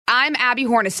I'm Abby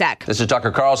Hornacek. This is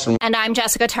Tucker Carlson. And I'm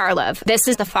Jessica Tarlov. This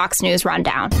is the Fox News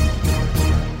Rundown.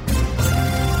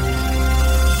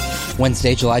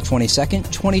 Wednesday, July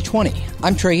 22nd, 2020.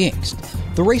 I'm Trey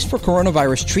Yingst. The race for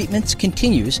coronavirus treatments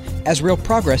continues as real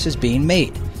progress is being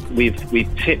made. We've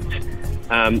tipped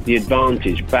the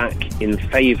advantage back in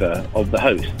favor of the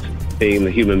host, being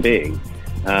the human being.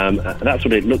 That's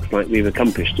what it looks like we've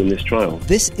accomplished in this trial.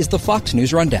 This is the Fox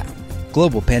News Rundown.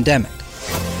 Global pandemic.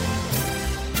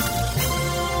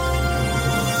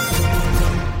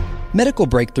 Medical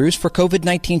breakthroughs for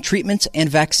COVID-19 treatments and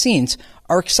vaccines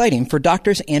are exciting for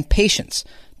doctors and patients.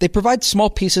 They provide small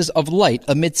pieces of light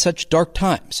amid such dark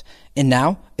times. And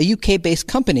now, a UK-based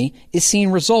company is seeing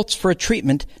results for a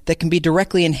treatment that can be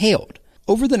directly inhaled.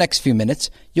 Over the next few minutes,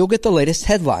 you'll get the latest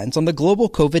headlines on the global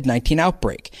COVID-19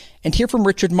 outbreak and hear from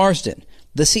Richard Marsden,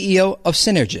 the CEO of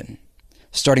Synergen.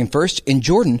 Starting first in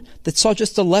Jordan, that saw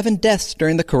just 11 deaths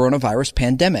during the coronavirus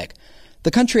pandemic. The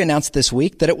country announced this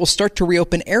week that it will start to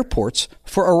reopen airports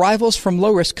for arrivals from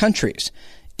low-risk countries.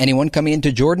 Anyone coming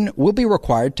into Jordan will be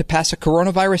required to pass a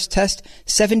coronavirus test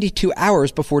 72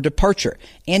 hours before departure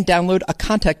and download a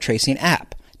contact tracing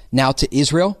app. Now to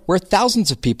Israel, where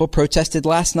thousands of people protested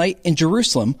last night in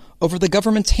Jerusalem over the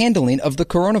government's handling of the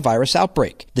coronavirus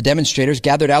outbreak. The demonstrators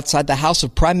gathered outside the house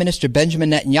of Prime Minister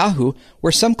Benjamin Netanyahu,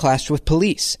 where some clashed with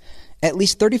police. At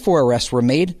least 34 arrests were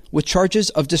made with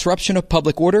charges of disruption of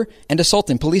public order and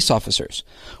assaulting police officers.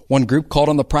 One group called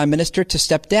on the prime minister to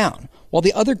step down, while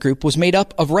the other group was made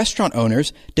up of restaurant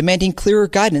owners demanding clearer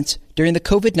guidance during the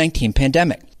COVID-19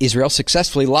 pandemic. Israel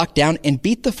successfully locked down and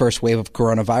beat the first wave of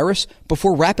coronavirus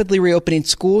before rapidly reopening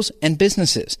schools and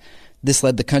businesses. This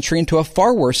led the country into a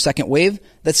far worse second wave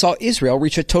that saw Israel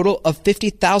reach a total of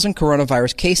 50,000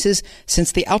 coronavirus cases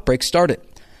since the outbreak started.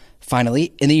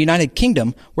 Finally, in the United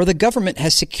Kingdom, where the government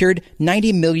has secured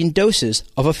 90 million doses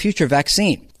of a future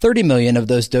vaccine. 30 million of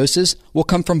those doses will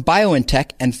come from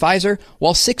BioNTech and Pfizer,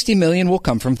 while 60 million will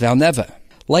come from Valneva.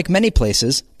 Like many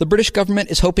places, the British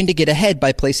government is hoping to get ahead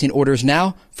by placing orders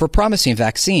now for promising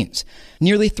vaccines.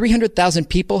 Nearly 300,000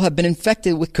 people have been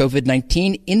infected with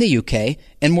COVID-19 in the UK,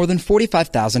 and more than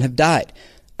 45,000 have died.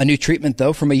 A new treatment,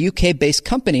 though, from a UK-based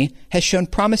company has shown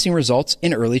promising results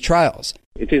in early trials.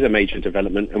 It is a major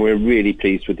development, and we're really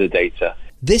pleased with the data.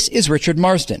 This is Richard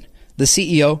Marsden, the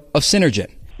CEO of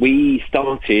Synergen. We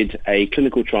started a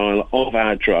clinical trial of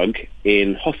our drug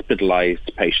in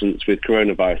hospitalized patients with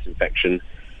coronavirus infection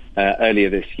earlier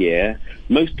this year.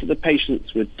 Most of the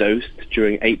patients were dosed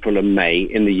during April and May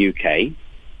in the UK.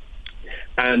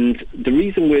 And the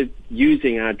reason we're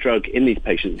using our drug in these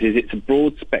patients is it's a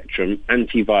broad-spectrum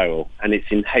antiviral, and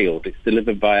it's inhaled. It's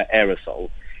delivered via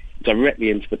aerosol directly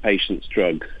into the patient's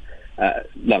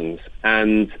lungs.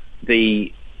 And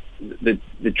the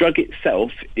drug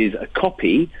itself is a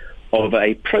copy of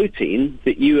a protein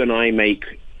that you and I make,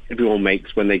 everyone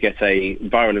makes when they get a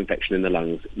viral infection in the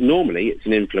lungs. Normally, it's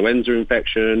an influenza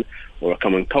infection or a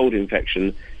common cold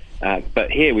infection. But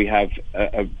here we have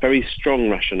a very strong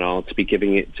rationale to be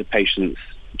giving it to patients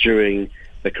during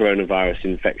the coronavirus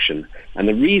infection. And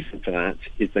the reason for that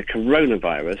is the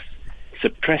coronavirus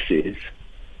suppresses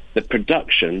the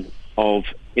production of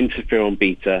interferon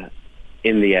beta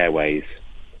in the airways.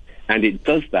 And it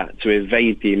does that to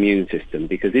evade the immune system,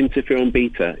 because interferon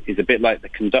beta is a bit like the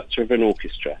conductor of an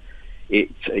orchestra.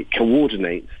 It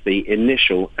coordinates the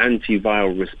initial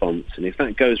antiviral response. And if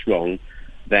that goes wrong,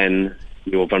 then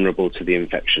you're vulnerable to the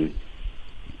infection.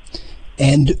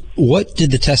 And what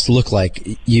did the test look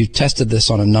like? You tested this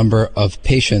on a number of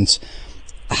patients.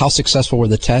 How successful were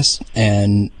the tests,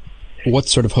 and what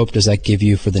sort of hope does that give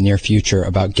you for the near future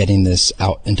about getting this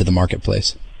out into the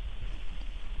marketplace?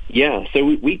 Yeah, so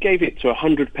we gave it to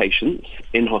 100 patients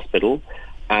in hospital,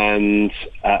 and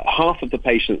half of the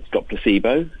patients got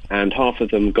placebo, and half of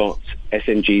them got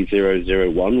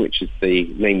SNG-001, which is the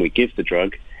name we give the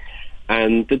drug.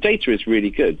 And the data is really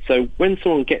good. So when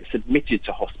someone gets admitted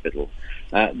to hospital,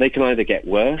 they can either get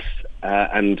worse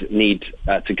and need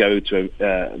to go to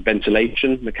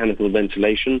ventilation, mechanical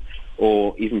ventilation,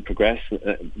 or even progress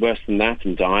worse than that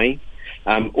and die,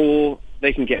 or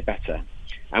they can get better.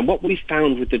 And what we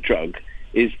found with the drug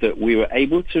is that we were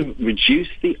able to reduce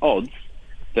the odds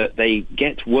that they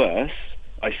get worse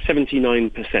by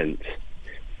 79%.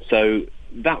 So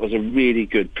that was a really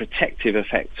good protective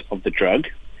effect of the drug.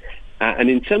 And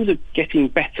in terms of getting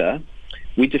better,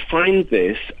 we defined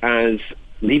this as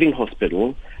leaving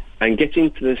hospital and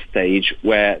getting to the stage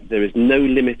where there is no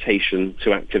limitation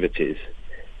to activities.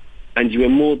 And you are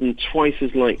more than twice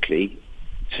as likely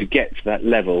to get to that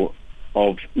level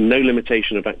of no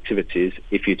limitation of activities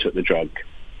if you took the drug.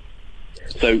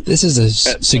 So this is a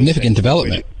significant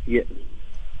development.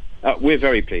 We're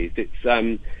very pleased. It's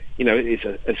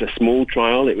it's a small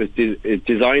trial. It was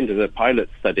designed as a pilot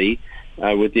study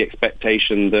with the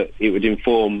expectation that it would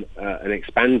inform an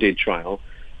expanded trial.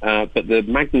 But the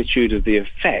magnitude of the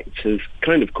effect has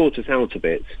kind of caught us out a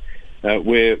bit.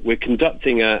 We're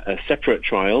conducting a separate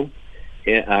trial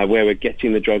where we're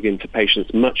getting the drug into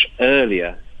patients much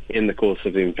earlier in the course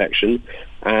of the infection,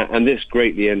 and this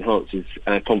greatly enhances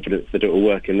our confidence that it will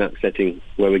work in that setting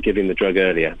where we're giving the drug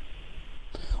earlier.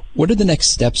 What are the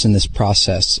next steps in this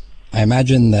process? I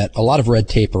imagine that a lot of red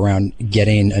tape around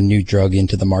getting a new drug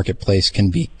into the marketplace can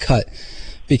be cut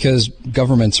because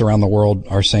governments around the world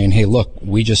are saying, hey, look,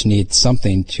 we just need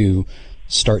something to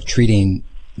start treating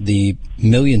the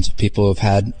millions of people who have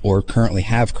had or currently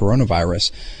have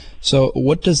coronavirus. So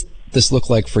what does this look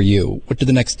like for you? What do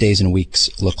the next days and weeks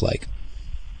look like?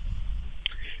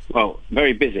 Well,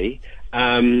 very busy.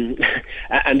 And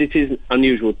it is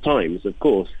unusual times, of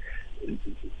course.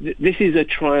 This is a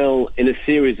trial in a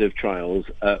series of trials,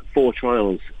 4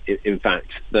 trials, in fact,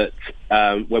 that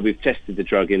where we've tested the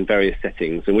drug in various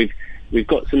settings. And we've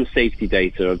got some safety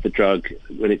data of the drug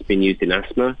when it's been used in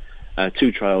asthma,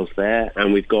 2 trials there.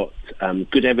 And we've got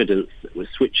good evidence that we're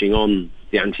switching on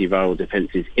the antiviral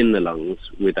defenses in the lungs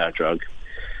with our drug.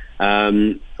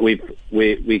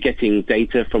 We're getting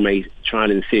data from a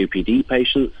trial in COPD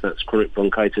patients, that's chronic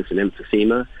bronchitis and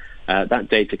emphysema. That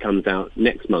data comes out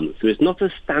next month. So it's not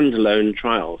a standalone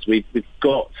trial. So we've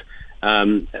got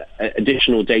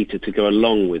additional data to go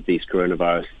along with these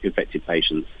coronavirus-infected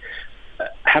patients.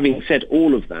 Having said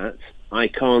all of that, I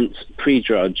can't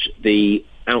prejudge the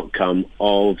outcome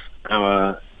of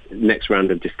our next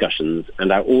round of discussions,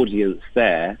 and our audience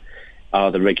there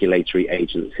are the regulatory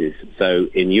agencies. So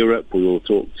in Europe, we will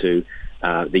talk to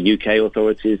the UK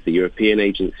authorities, the European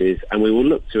agencies, and we will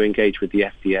look to engage with the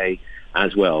FDA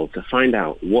as well to find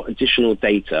out what additional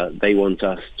data they want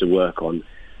us to work on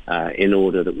in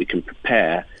order that we can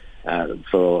prepare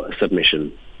for a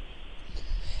submission.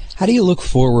 How do you look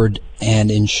forward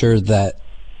and ensure that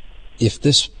if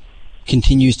this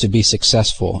continues to be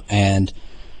successful and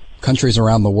countries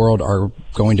around the world are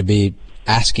going to be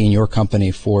asking your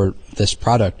company for this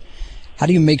product, how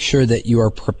do you make sure that you are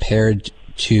prepared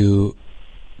to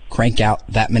crank out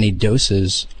that many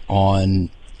doses on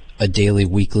a daily,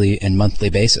 weekly, and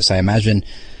monthly basis? I imagine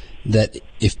that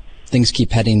if things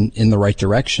keep heading in the right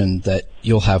direction, that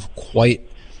you'll have quite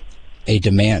a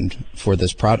demand for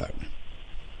this product.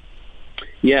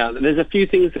 Yeah, there's a few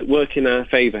things that work in our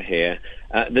favor here.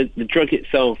 The drug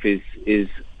itself is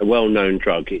a well-known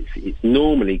drug. It's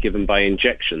normally given by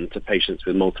injection to patients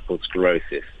with multiple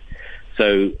sclerosis.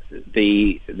 So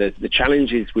the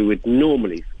challenges we would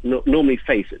normally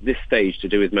face at this stage to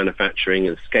do with manufacturing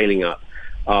and scaling up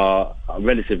are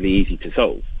relatively easy to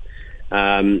solve.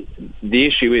 The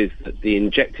issue is that the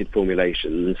injected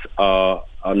formulations are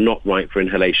not right for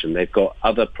inhalation. They've got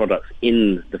other products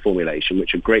in the formulation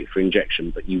which are great for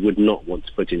injection, but you would not want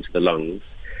to put into the lungs.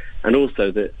 And also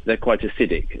that they're quite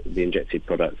acidic, the injected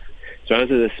products. So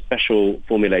ours is a special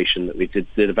formulation that we did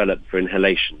develop for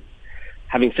inhalation.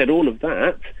 Having said all of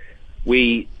that,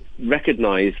 we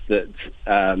recognize that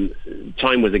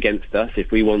time was against us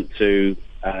if we want to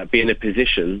be in a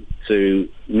position to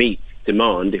meet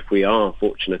demand if we are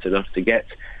fortunate enough to get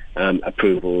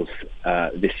approvals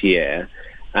this year.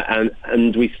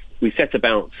 And we set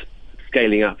about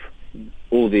scaling up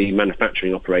all the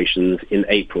manufacturing operations in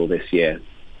April this year.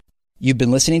 You've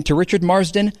been listening to Richard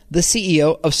Marsden, the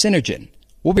CEO of Synergen.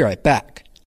 We'll be right back.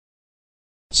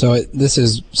 So this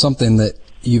is something that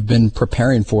you've been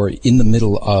preparing for in the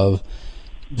middle of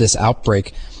this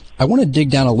outbreak. I want to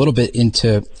dig down a little bit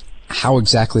into how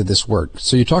exactly this works.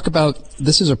 So you talk about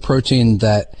this is a protein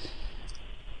that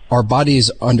our bodies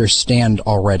understand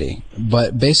already,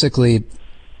 but basically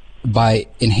by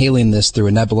inhaling this through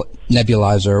a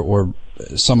nebulizer or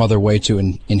some other way to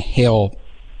inhale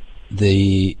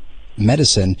the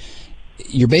medicine,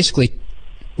 you're basically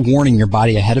warning your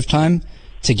body ahead of time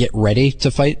to get ready to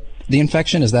fight the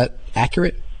infection. Is that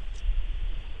accurate?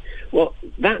 Well,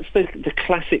 that's the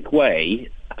classic way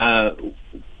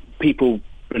people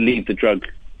believe the drug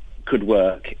could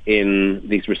work in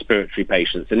these respiratory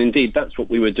patients. And indeed, that's what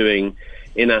we were doing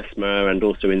in asthma and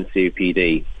also in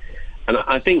COPD. And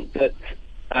I think that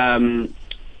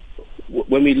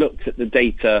when we looked at the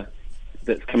data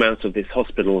that's come out of this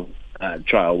hospital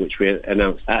trial, which we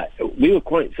announced, we were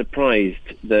quite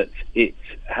surprised that it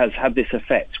has had this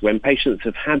effect when patients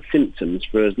have had symptoms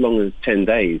for as long as 10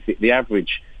 days. The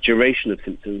average duration of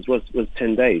symptoms was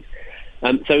 10 days.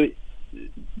 So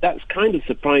that's kind of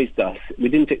surprised us. We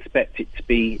didn't expect it to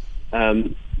be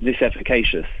this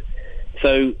efficacious.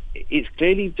 So it's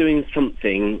clearly doing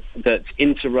something that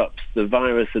interrupts the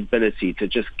virus' ability to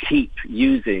just keep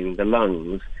using the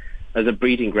lungs as a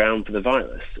breeding ground for the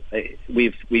virus.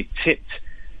 We've tipped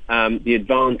the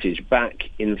advantage back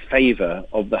in favor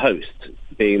of the host,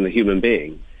 being the human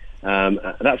being.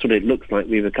 That's what it looks like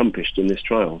we've accomplished in this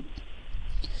trial.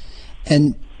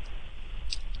 And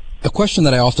a question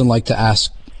that I often like to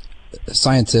ask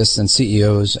scientists and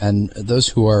CEOs and those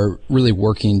who are really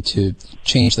working to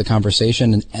change the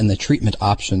conversation and the treatment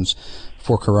options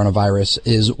for coronavirus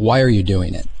is, why are you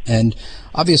doing it? And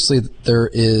obviously there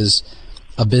is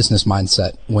a business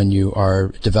mindset when you are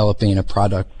developing a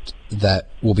product that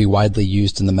will be widely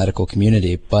used in the medical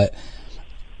community. But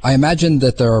I imagine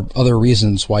that there are other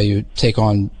reasons why you take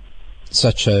on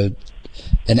such an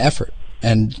effort,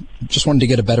 and just wanted to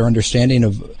get a better understanding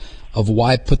of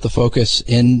why put the focus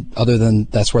in, other than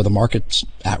that's where the market's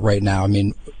at right now. I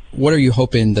mean, what are you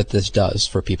hoping that this does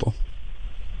for people?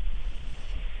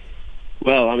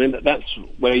 Well, I mean, that's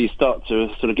where you start to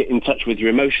sort of get in touch with your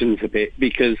emotions a bit,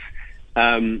 because,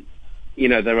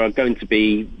 there are going to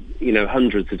be,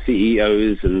 hundreds of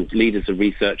CEOs and leaders of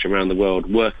research around the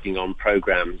world working on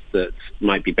programs that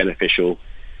might be beneficial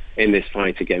in this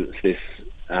fight against this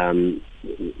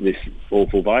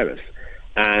awful virus.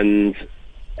 And,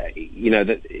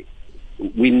 that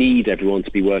we need everyone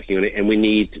to be working on it, and we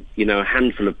need, a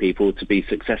handful of people to be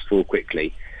successful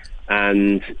quickly.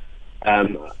 And,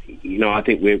 I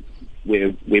think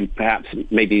we're perhaps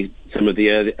maybe some of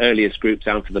the earliest groups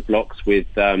out of the blocks with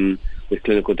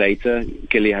clinical data.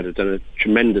 Gilead has done a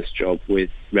tremendous job with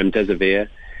remdesivir.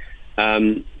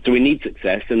 So we need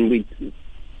success, and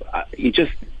you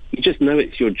just know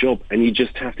it's your job, and you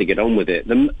just have to get on with it.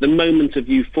 The moment of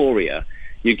euphoria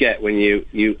you get when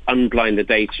you unblind the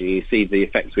data and you see the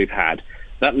effects we've had,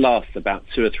 that lasts about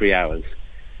 2 or 3 hours.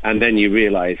 And then you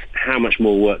realize how much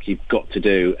more work you've got to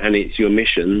do. And it's your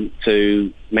mission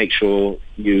to make sure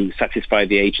you satisfy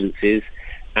the agencies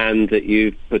and that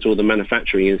you put all the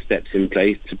manufacturing steps in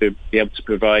place to be able to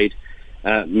provide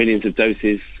millions of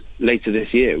doses later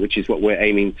this year, which is what we're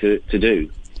aiming to do.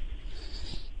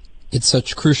 It's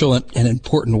such crucial and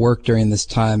important work during this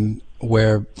time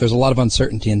where there's a lot of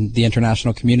uncertainty in the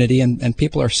international community, and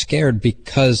people are scared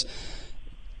because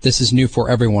this is new for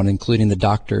everyone, including the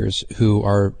doctors who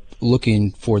are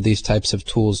looking for these types of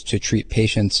tools to treat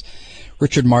patients.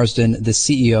 Richard Marsden, the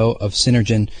CEO of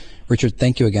Synergen. Richard,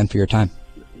 thank you again for your time.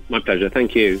 My pleasure.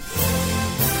 Thank you.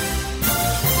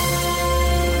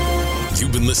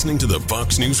 You've been listening to the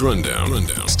Fox News Rundown.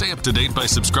 Stay up to date by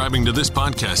subscribing to this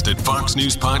podcast at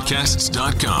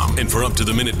foxnewspodcasts.com. And for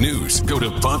up-to-the-minute news, go to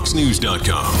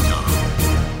foxnews.com.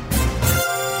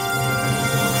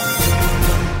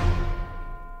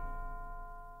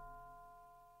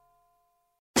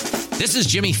 This is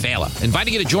Jimmy Fallon,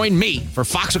 inviting you to join me for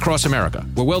Fox Across America,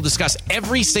 where we'll discuss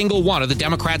every single one of the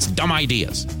Democrats' dumb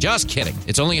ideas. Just kidding.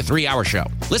 It's only a 3-hour show.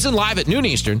 Listen live at noon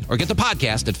Eastern or get the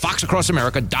podcast at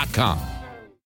foxacrossamerica.com.